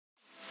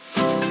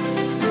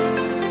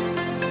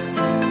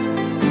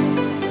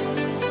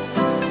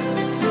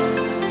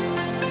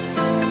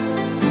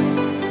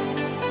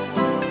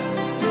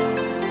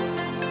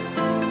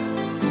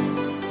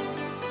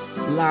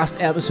last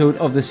episode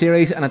of the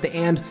series, and at the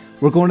end,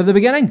 we're going to the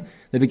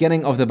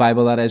beginning of the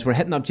Bible, that is. We're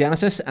hitting up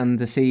Genesis and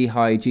to see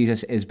how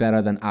Jesus is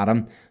better than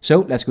Adam.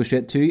 So let's go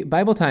straight to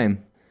Bible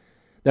time.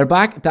 They're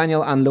back.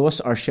 Daniel and Lois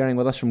are sharing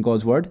with us from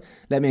God's Word.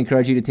 Let me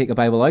encourage you to take a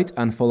Bible out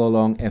and follow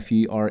along if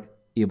you are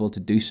able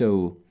to do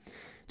so.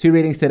 2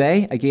 readings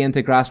today, again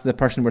to grasp the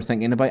person we're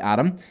thinking about,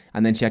 Adam,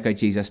 and then check out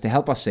Jesus to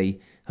help us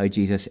see how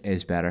Jesus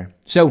is better.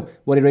 So,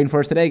 what are you reading for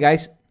us today,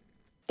 guys?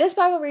 This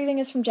Bible reading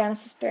is from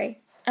Genesis 3,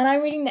 and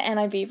I'm reading the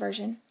NIV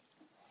version.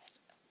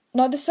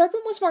 Now the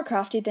serpent was more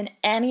crafty than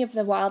any of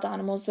the wild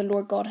animals the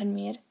Lord God had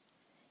made.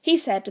 He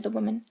said to the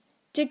woman,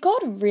 "Did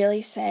God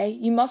really say,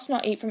 'You must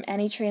not eat from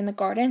any tree in the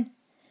garden'?"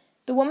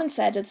 The woman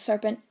said to the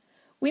serpent,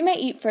 "We may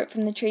eat fruit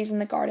from the trees in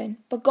the garden,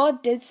 but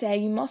God did say,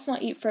 'You must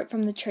not eat fruit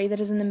from the tree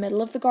that is in the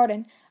middle of the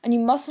garden, and you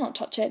must not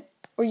touch it,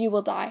 or you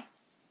will die.'"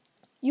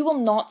 "You will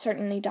not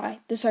certainly die,"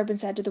 the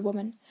serpent said to the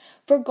woman,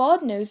 "for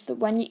God knows that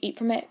when you eat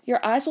from it,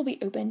 your eyes will be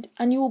opened,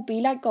 and you will be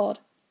like God,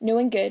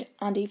 knowing good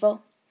and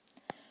evil."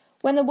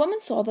 When the woman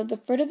saw that the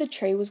fruit of the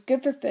tree was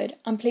good for food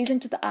and pleasing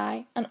to the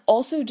eye, and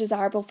also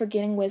desirable for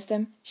gaining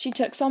wisdom, she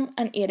took some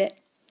and ate it.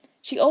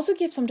 She also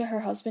gave some to her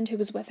husband who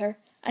was with her,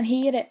 and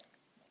he ate it.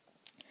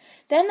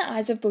 Then the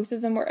eyes of both of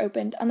them were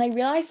opened, and they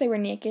realized they were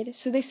naked,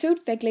 so they sewed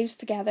fig leaves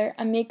together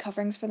and made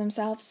coverings for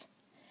themselves.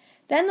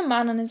 Then the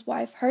man and his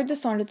wife heard the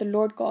sound of the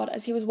Lord God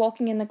as he was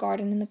walking in the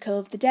garden in the cool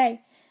of the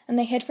day, and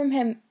they hid from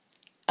him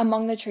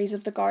among the trees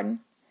of the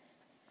garden.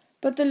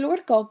 But the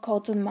Lord God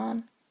called to the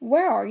man,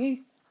 "Where are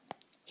you?"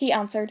 He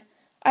answered,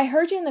 "I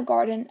heard you in the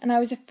garden, and I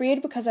was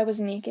afraid because I was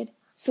naked,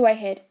 so I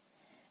hid."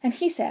 And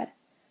he said,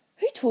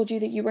 "Who told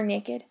you that you were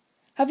naked?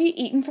 Have you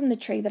eaten from the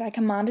tree that I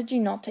commanded you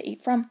not to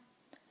eat from?"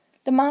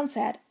 The man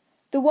said,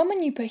 "The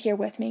woman you put here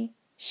with me,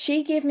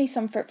 she gave me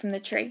some fruit from the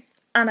tree,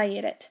 and I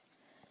ate it."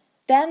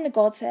 Then the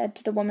God said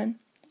to the woman,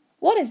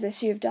 "What is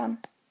this you have done?"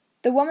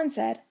 The woman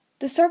said,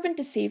 "The serpent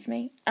deceived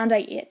me, and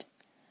I ate."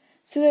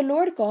 So the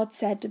Lord God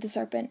said to the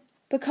serpent,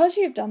 "Because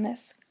you have done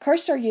this,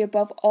 cursed are you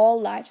above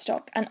all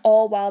livestock and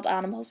all wild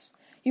animals.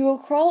 You will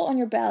crawl on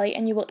your belly,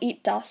 and you will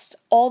eat dust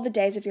all the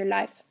days of your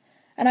life.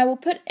 And I will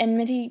put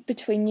enmity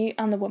between you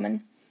and the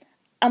woman,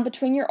 and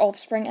between your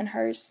offspring and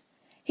hers.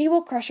 He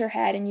will crush your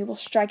head, and you will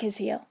strike his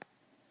heel."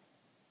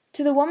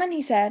 To the woman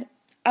he said,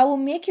 "I will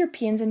make your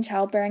pains in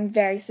childbearing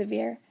very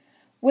severe.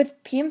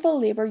 With painful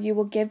labour you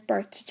will give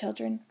birth to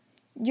children.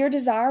 Your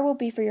desire will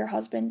be for your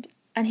husband,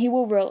 and he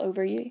will rule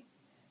over you."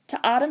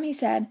 To Adam he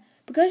said,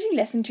 "Because you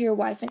listened to your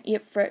wife and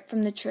ate fruit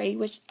from the tree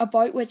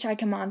about which I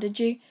commanded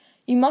you,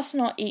 you must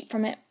not eat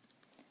from it.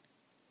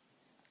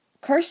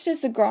 Cursed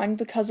is the ground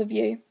because of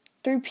you.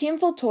 Through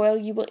painful toil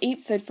you will eat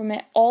food from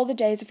it all the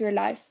days of your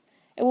life.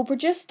 It will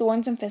produce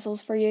thorns and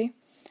thistles for you,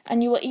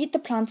 and you will eat the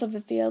plants of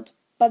the field.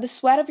 By the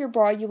sweat of your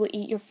brow you will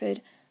eat your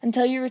food,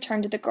 until you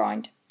return to the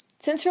ground.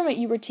 Since from it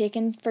you were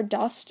taken, for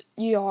dust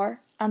you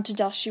are, and to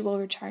dust you will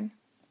return."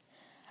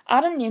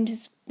 Adam named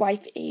his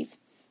wife Eve,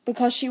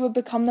 because she would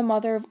become the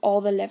mother of all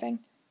the living.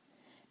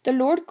 The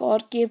Lord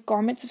God gave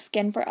garments of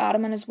skin for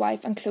Adam and his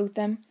wife and clothed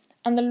them,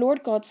 and the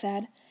Lord God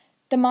said,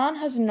 "The man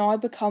has now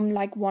become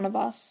like one of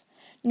us,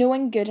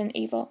 knowing good and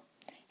evil.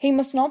 He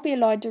must not be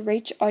allowed to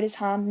reach out his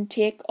hand and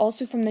take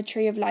also from the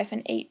tree of life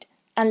and eat,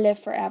 and live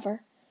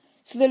forever."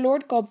 So the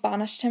Lord God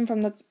banished him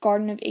from the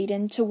Garden of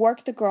Eden to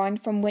work the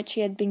ground from which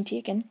he had been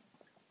taken.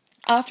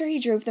 After he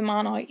drove the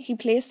man out, he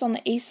placed on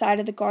the east side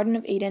of the Garden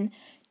of Eden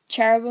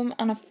cherubim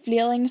and a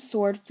flailing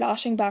sword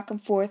flashing back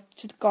and forth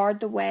to guard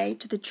the way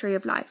to the tree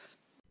of life.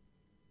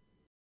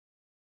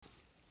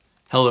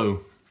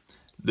 Hello.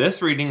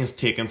 This reading is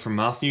taken from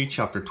Matthew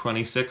chapter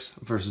 26,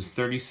 verses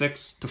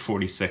 36 to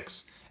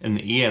 46 in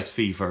the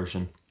ESV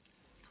version.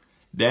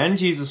 Then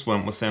Jesus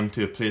went with them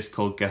to a place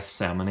called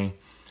Gethsemane,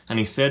 and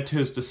he said to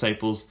his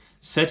disciples,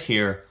 "Sit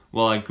here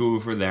while I go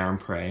over there and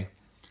pray."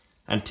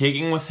 And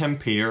taking with him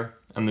Peter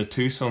and the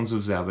 2 sons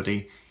of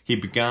Zebedee, he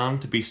began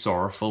to be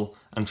sorrowful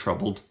and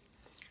troubled.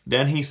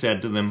 Then he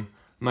said to them,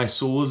 "My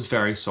soul is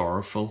very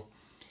sorrowful,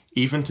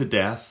 even to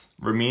death.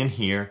 Remain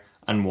here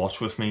and watch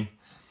with me."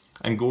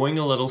 And going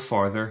a little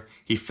farther,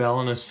 he fell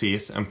on his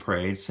face and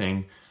prayed,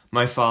 saying,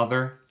 "My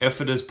Father, if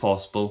it is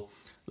possible,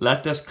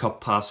 let this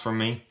cup pass from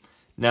me.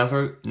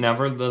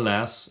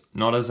 Nevertheless,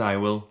 not as I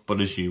will, but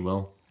as you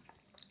will."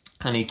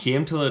 And he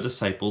came to the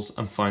disciples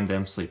and found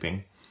them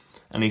sleeping.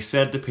 And he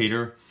said to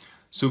Peter,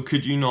 "So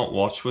could you not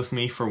watch with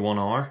me for 1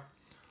 hour?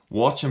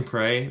 Watch and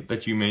pray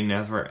that you may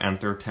never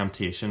enter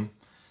temptation.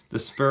 The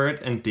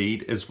spirit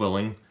indeed is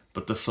willing,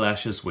 but the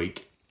flesh is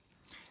weak."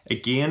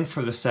 Again,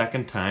 for the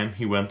second time,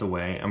 he went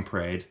away and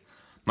prayed,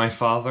 "My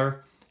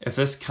Father, if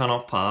this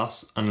cannot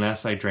pass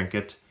unless I drink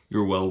it,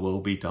 your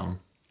will be done."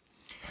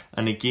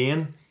 And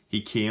again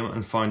he came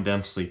and found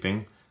them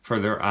sleeping, for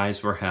their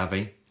eyes were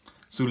heavy.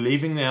 So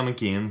leaving them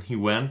again, he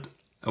went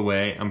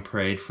away and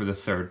prayed for the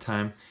 3rd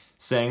time,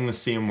 saying the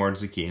same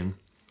words again.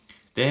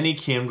 Then he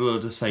came to the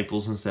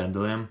disciples and said to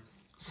them,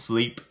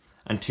 "Sleep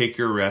and take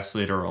your rest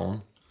later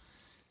on.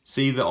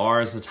 See, the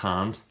hour is at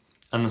hand,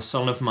 and the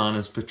Son of Man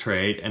is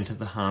betrayed into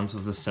the hands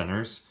of the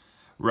sinners.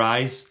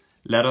 Rise,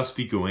 let us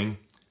be going.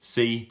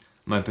 See,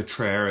 My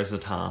betrayer is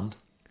at hand.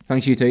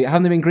 Thanks, you too.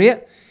 Haven't they been great?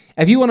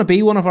 If you want to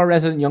be one of our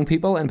resident young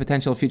people in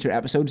potential future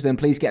episodes, then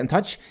please get in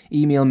touch.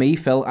 Email me,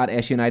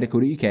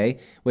 phil@suni.co.uk,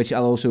 which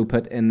I'll also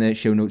put in the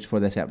show notes for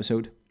this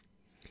episode.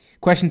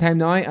 Question time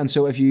now, and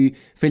so if you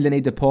feel the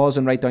need to pause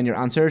and write down your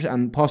answers,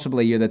 and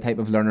possibly you're the type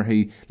of learner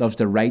who loves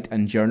to write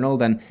and journal,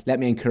 then let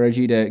me encourage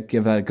you to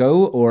give it a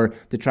go, or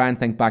to try and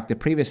think back to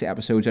previous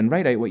episodes and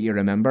write out what you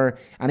remember,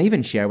 and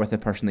even share with the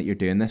person that you're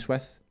doing this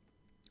with.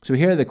 So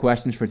here are the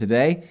questions for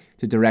today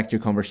to direct your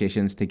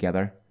conversations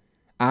together.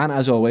 And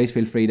as always,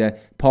 feel free to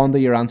ponder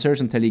your answers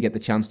until you get the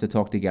chance to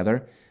talk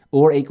together.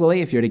 Or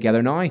equally, if you're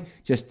together now,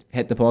 just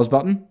hit the pause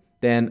button,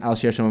 then I'll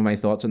share some of my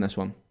thoughts on this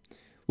one.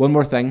 One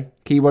more thing,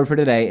 key word for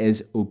today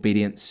is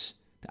obedience,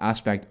 the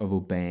aspect of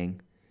obeying.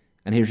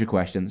 And here's your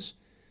questions.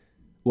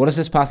 What does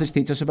this passage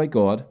teach us about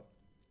God?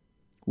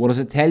 What does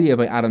it tell you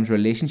about Adam's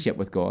relationship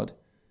with God?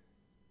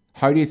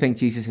 How do you think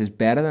Jesus is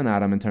better than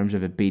Adam in terms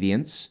of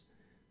obedience?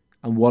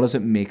 And what does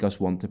it make us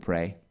want to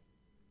pray?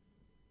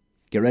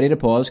 Get ready to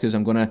pause because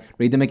I'm going to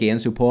read them again.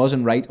 So pause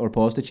and write or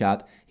pause to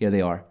chat. Here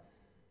they are.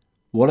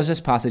 What does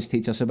this passage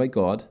teach us about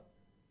God?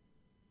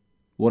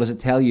 What does it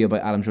tell you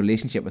about Adam's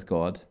relationship with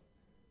God?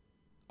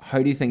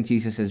 How do you think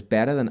Jesus is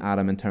better than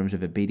Adam in terms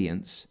of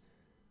obedience?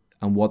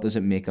 And what does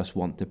it make us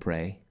want to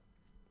pray?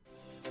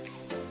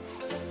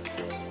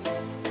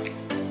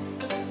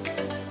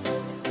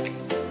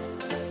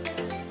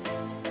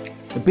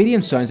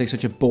 Obedience sounds like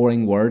such a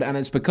boring word, and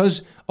it's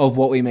because of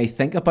what we may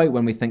think about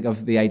when we think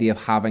of the idea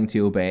of having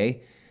to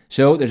obey.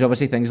 So there's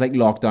obviously things like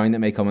lockdown that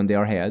may come into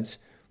our heads.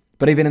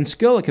 But even in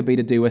school, it could be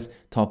to do with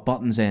top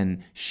buttons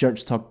in,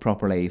 shirts tucked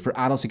properly. For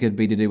adults, it could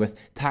be to do with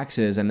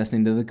taxes and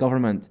listening to the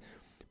government.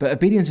 But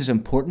obedience is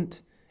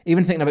important.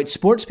 Even thinking about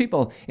sports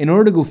people, in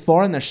order to go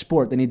far in their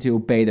sport, they need to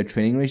obey their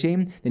training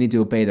regime. They need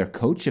to obey their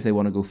coach if they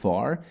want to go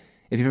far.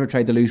 If you've ever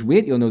tried to lose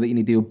weight, you'll know that you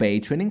need to obey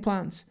training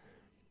plans.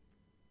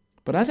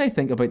 But as I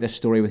think about this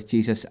story with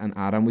Jesus and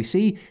Adam, we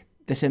see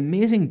this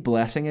amazing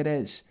blessing it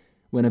is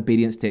when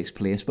obedience takes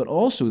place, but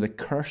also the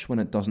curse when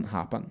it doesn't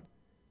happen.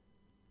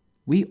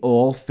 We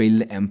all feel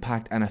the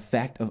impact and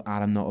effect of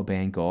Adam not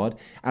obeying God,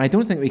 and I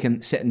don't think we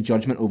can sit in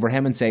judgment over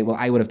him and say, well,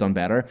 I would have done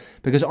better,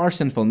 because our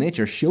sinful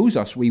nature shows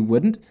us we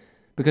wouldn't,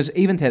 because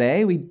even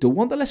today we don't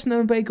want to listen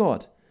and obey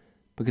God,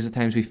 because at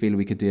times we feel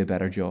we could do a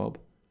better job.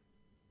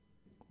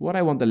 What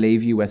I want to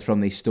leave you with from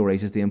these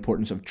stories is the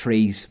importance of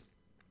trees.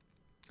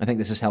 I think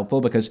this is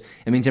helpful because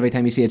it means every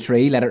time you see a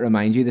tree, let it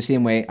remind you the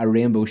same way a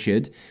rainbow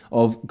should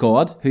of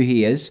God, who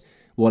he is,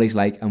 what he's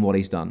like, and what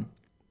he's done.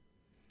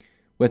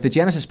 With the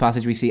Genesis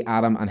passage, we see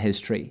Adam and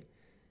his tree.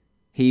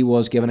 He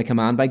was given a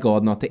command by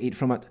God not to eat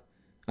from it.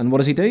 And what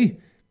does he do?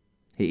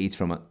 He eats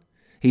from it.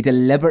 He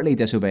deliberately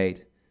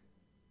disobeyed.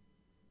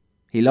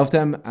 He loved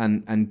him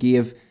and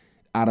gave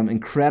Adam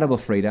incredible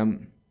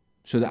freedom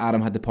so that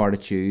Adam had the power to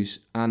choose,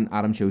 and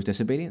Adam chose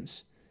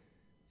disobedience.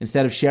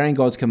 Instead of sharing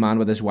God's command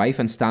with his wife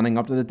and standing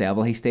up to the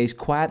devil, he stays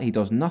quiet, he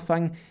does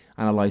nothing,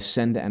 and allows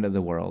sin to enter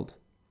the world.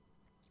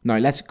 Now,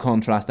 let's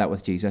contrast that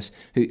with Jesus,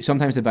 who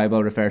sometimes the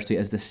Bible refers to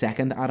as the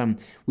second Adam.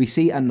 We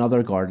see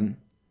another garden,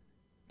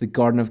 the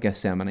Garden of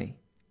Gethsemane,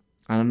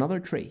 and another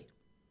tree.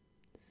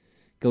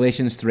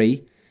 Galatians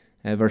 3,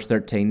 verse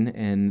 13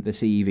 in the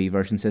CEV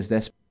version says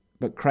this,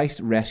 "But Christ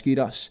rescued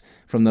us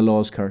from the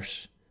law's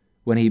curse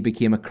when he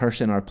became a curse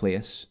in our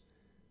place.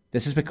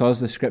 This is because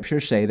the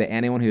scriptures say that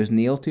anyone who is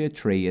nailed to a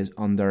tree is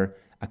under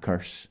a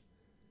curse."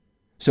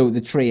 So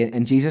the tree,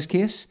 in Jesus'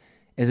 case,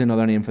 is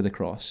another name for the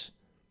cross.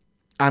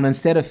 And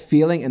instead of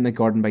failing in the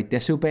garden by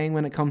disobeying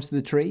when it comes to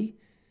the tree,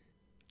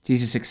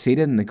 Jesus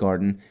succeeded in the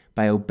garden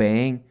by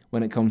obeying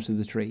when it comes to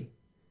the tree.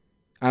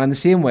 And in the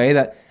same way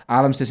that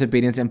Adam's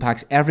disobedience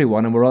impacts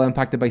everyone and we're all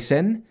impacted by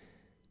sin,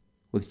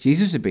 with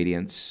Jesus'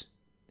 obedience,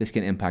 this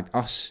can impact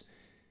us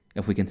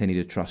if we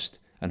continue to trust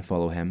and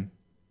follow him.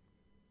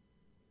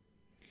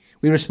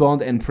 We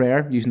respond in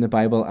prayer using the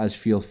Bible as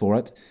fuel for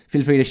it.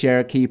 Feel free to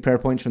share key prayer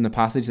points from the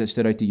passage that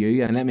stood out to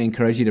you, and let me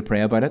encourage you to pray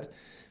about it.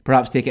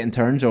 Perhaps take it in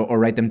turns or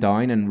write them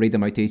down and read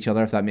them out to each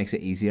other if that makes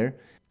it easier.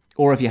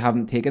 Or if you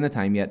haven't taken the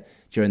time yet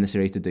during the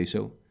series to do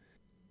so.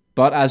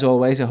 But as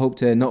always, I hope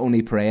to not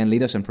only pray and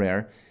lead us in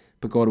prayer,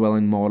 but God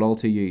willing model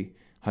to you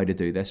how to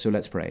do this. So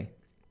let's pray.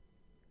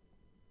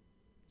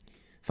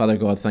 Father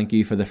God, thank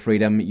you for the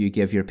freedom you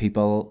give your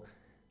people,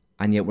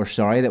 and yet we're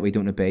sorry that we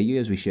don't obey you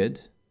as we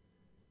should.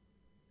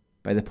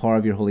 By the power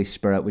of your Holy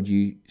Spirit, would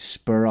you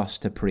spur us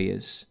to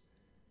praise?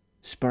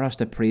 Spur us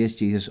to praise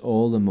Jesus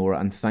all the more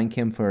and thank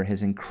him for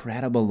his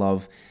incredible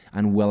love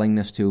and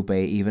willingness to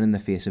obey even in the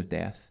face of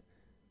death.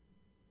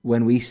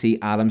 When we see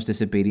Adam's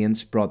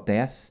disobedience brought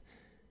death,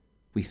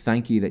 we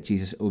thank you that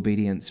Jesus'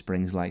 obedience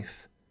brings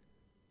life.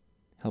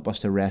 Help us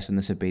to rest in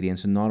this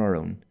obedience and not our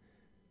own.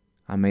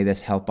 And may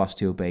this help us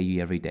to obey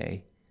you every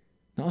day.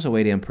 Not as a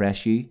way to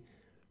impress you,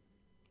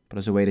 but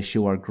as a way to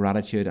show our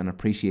gratitude and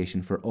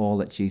appreciation for all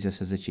that Jesus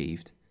has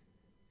achieved.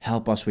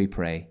 Help us, we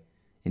pray.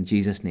 In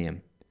Jesus'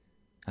 name,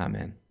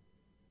 amen.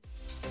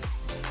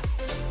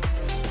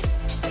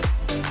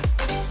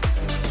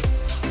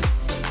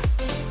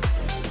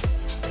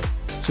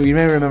 So So you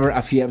may remember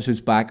a few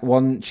episodes back,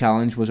 one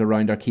challenge was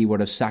around our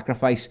keyword of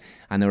sacrifice,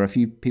 and there were a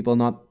few people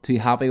not too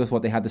happy with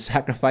what they had to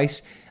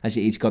sacrifice, as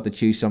you each got to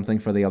choose something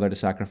for the other to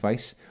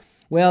sacrifice.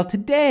 Well,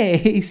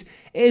 today's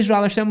is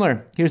rather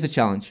similar. Here's the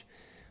challenge.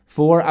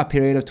 For a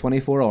period of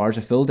 24 hours,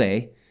 a full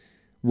day,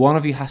 one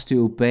of you has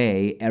to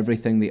obey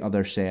everything the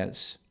other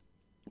says.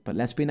 But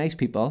let's be nice,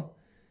 people,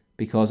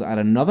 because at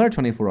another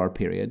 24-hour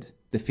period,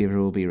 the favour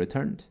will be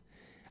returned.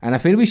 And I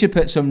feel we should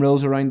put some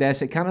rules around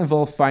this. It can't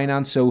involve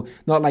finance, so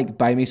not like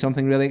buy me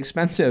something really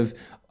expensive,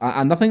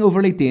 and nothing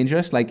overly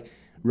dangerous like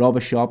rob a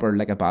shop or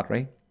like a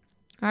battery.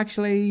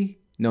 Actually,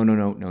 no,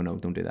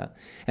 don't do that.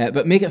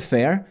 But make it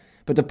fair.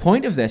 But the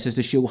point of this is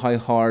to show how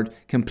hard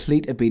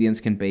complete obedience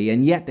can be,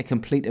 and yet the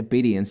complete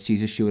obedience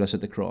Jesus showed us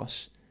at the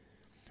cross.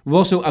 We've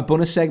also a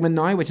bonus segment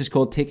now, which is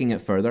called Taking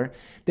It Further.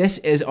 This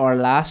is our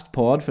last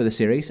pod for the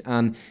series,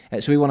 and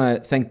so we want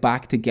to think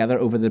back together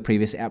over the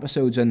previous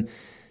episodes and,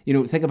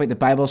 think about the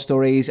Bible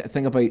stories,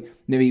 think about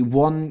maybe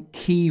one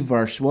key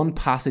verse, one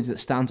passage that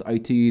stands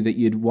out to you that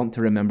you'd want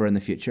to remember in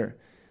the future.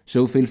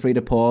 So feel free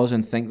to pause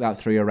and think that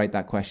through or write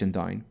that question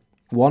down.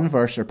 One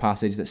verse or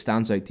passage that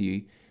stands out to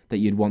you that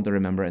you'd want to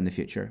remember in the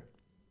future.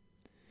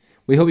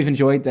 We hope you've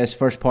enjoyed this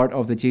first part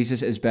of the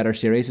Jesus is Better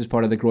series as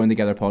part of the Growing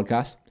Together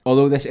podcast.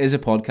 Although this is a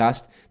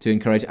podcast to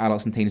encourage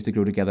adults and teens to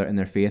grow together in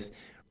their faith,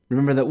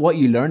 remember that what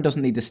you learn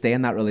doesn't need to stay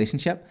in that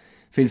relationship.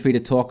 Feel free to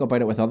talk about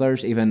it with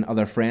others, even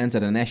other friends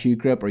at an SU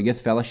group or youth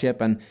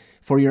fellowship, and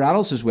for your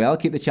adults as well,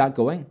 keep the chat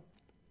going.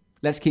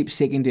 Let's keep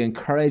seeking to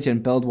encourage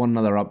and build one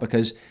another up,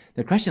 because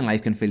the Christian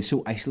life can feel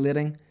so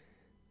isolating,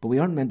 but we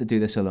aren't meant to do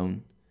this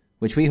alone,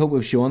 which we hope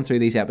we've shown through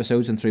these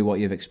episodes and through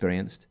what you've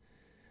experienced.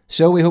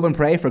 So we hope and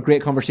pray for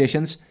great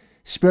conversations,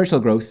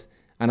 spiritual growth,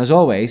 and as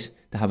always,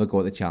 to have a go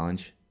at the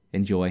challenge.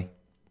 Enjoy.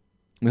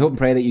 We hope and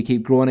pray that you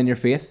keep growing in your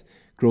faith,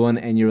 growing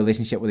in your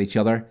relationship with each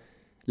other.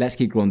 Let's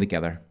keep growing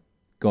together.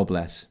 God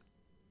bless.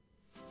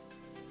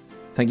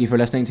 Thank you for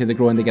listening to the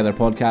Growing Together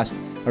podcast,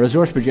 a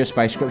resource produced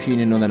by Scripture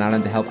Union Northern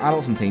Ireland to help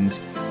adults and teens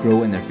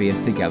grow in their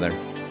faith together.